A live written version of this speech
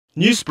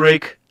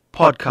Newsbreak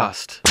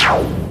Podcast.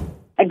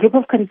 A group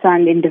of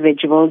concerned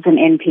individuals and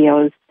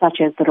NGOs, such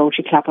as the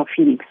Rotary Club of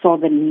Phoenix, saw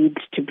the need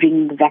to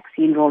bring the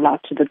vaccine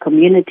rollout to the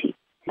community.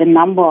 The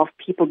number of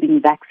people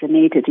being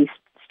vaccinated is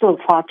still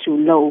far too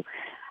low,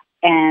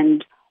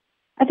 and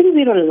I think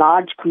we're a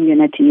large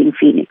community in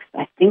Phoenix.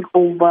 I think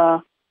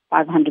over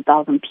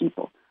 500,000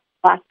 people.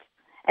 But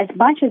as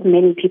much as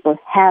many people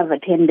have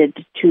attended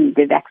to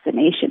the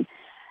vaccination,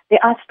 there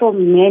are still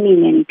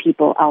many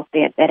people out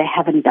there that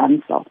haven't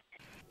done so.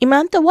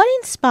 Imantha, what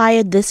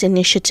inspired this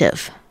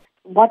initiative?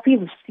 What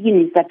we've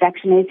seen is that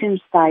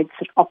vaccination sites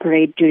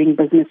operate during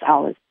business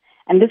hours.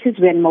 And this is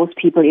when most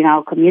people in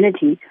our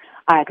community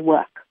are at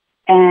work.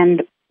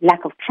 And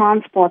lack of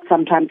transport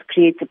sometimes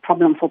creates a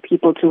problem for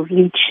people to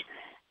reach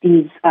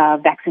these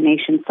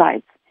vaccination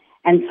sites.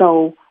 And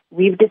so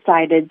we've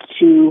decided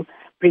to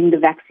bring the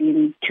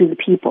vaccine to the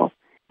people.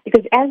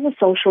 Because as a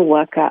social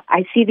worker,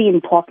 I see the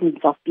importance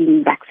of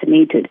being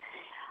vaccinated.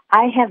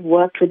 I have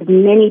worked with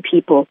many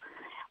people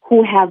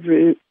who have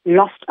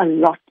lost a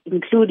lot,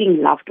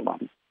 including loved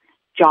ones,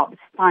 jobs,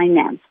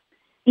 finance,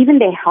 even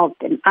their health.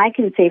 And I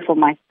can say for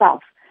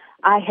myself,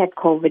 I had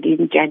COVID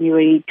in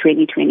January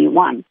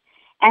 2021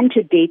 and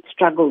to date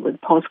struggle with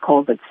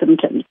post-COVID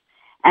symptoms.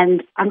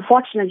 And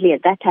unfortunately,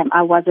 at that time,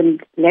 I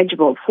wasn't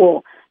eligible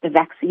for the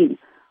vaccine.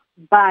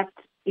 But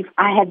if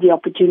I had the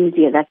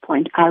opportunity at that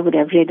point, I would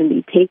have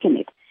readily taken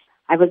it.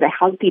 I was a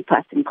healthy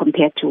person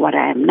compared to what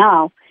I am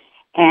now,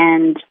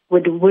 and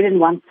wouldn't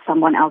want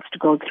someone else to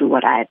go through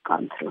what I had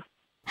gone through.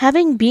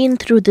 Having been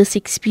through this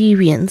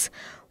experience,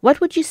 what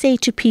would you say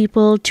to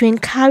people to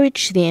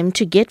encourage them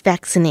to get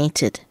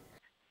vaccinated?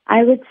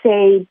 I would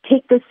say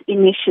take this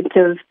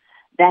initiative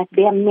that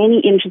there are many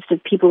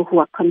interested people who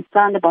are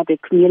concerned about their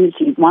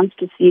community, wants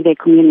to see their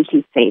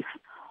community safe.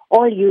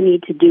 All you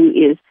need to do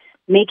is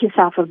make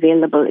yourself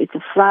available. It's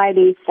a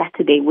Friday,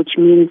 Saturday, which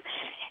means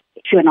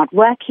if you're not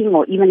working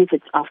or even if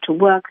it's after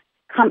work,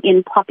 come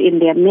in, pop in.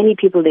 There are many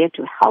people there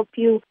to help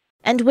you.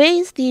 And where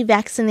is the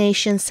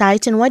vaccination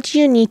site and what do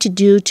you need to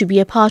do to be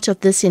a part of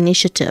this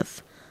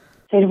initiative?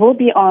 So it will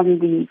be on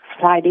the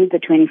Friday, the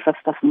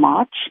 25th of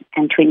March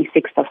and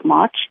 26th of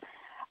March.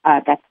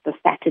 That's the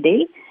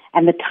Saturday.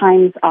 And the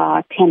times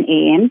are 10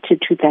 a.m. to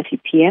 2:30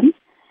 p.m.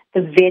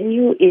 The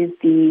venue is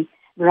the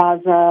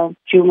Raza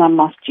Juma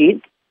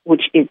Masjid,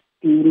 which is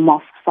the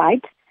mosque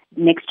site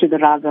next to the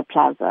Raza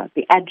Plaza.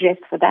 The address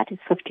for that is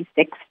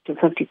 56 to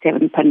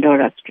 57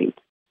 Pandora Street.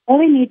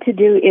 All you need to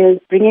do is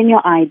bring in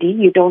your ID.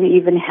 You don't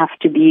even have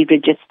to be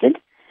registered.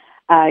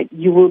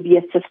 You will be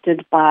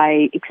assisted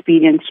by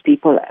experienced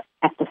people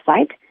at the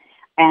site,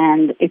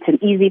 and it's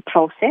an easy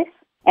process.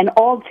 And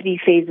all three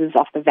phases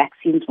of the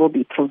vaccines will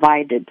be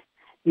provided,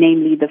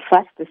 namely the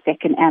first, the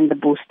second, and the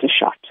booster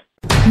shot.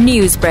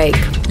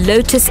 Newsbreak,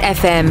 Lotus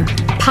FM,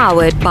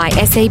 powered by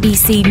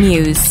SABC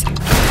News.